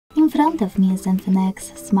front of me is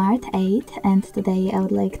INFINIX Smart 8, and today I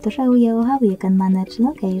would like to show you how you can manage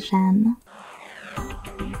location.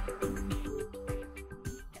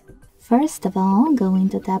 First of all, go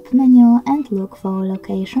into Tab menu and look for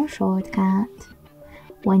Location shortcut.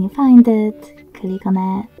 When you find it, click on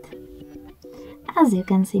it. As you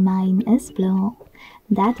can see, mine is blue.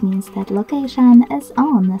 That means that location is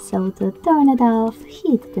on, so to turn it off,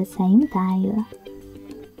 hit the same tile.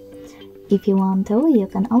 If you want to, you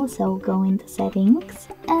can also go into Settings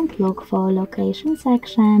and look for Location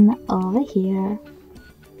section over here.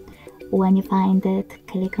 When you find it,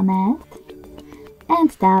 click on it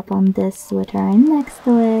and tap on this switcher next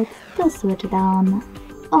to it to switch it on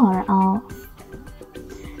or off.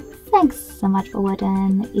 Thanks so much for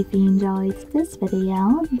watching. If you enjoyed this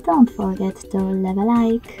video, don't forget to leave a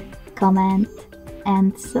like, comment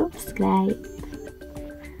and subscribe.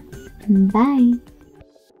 Bye!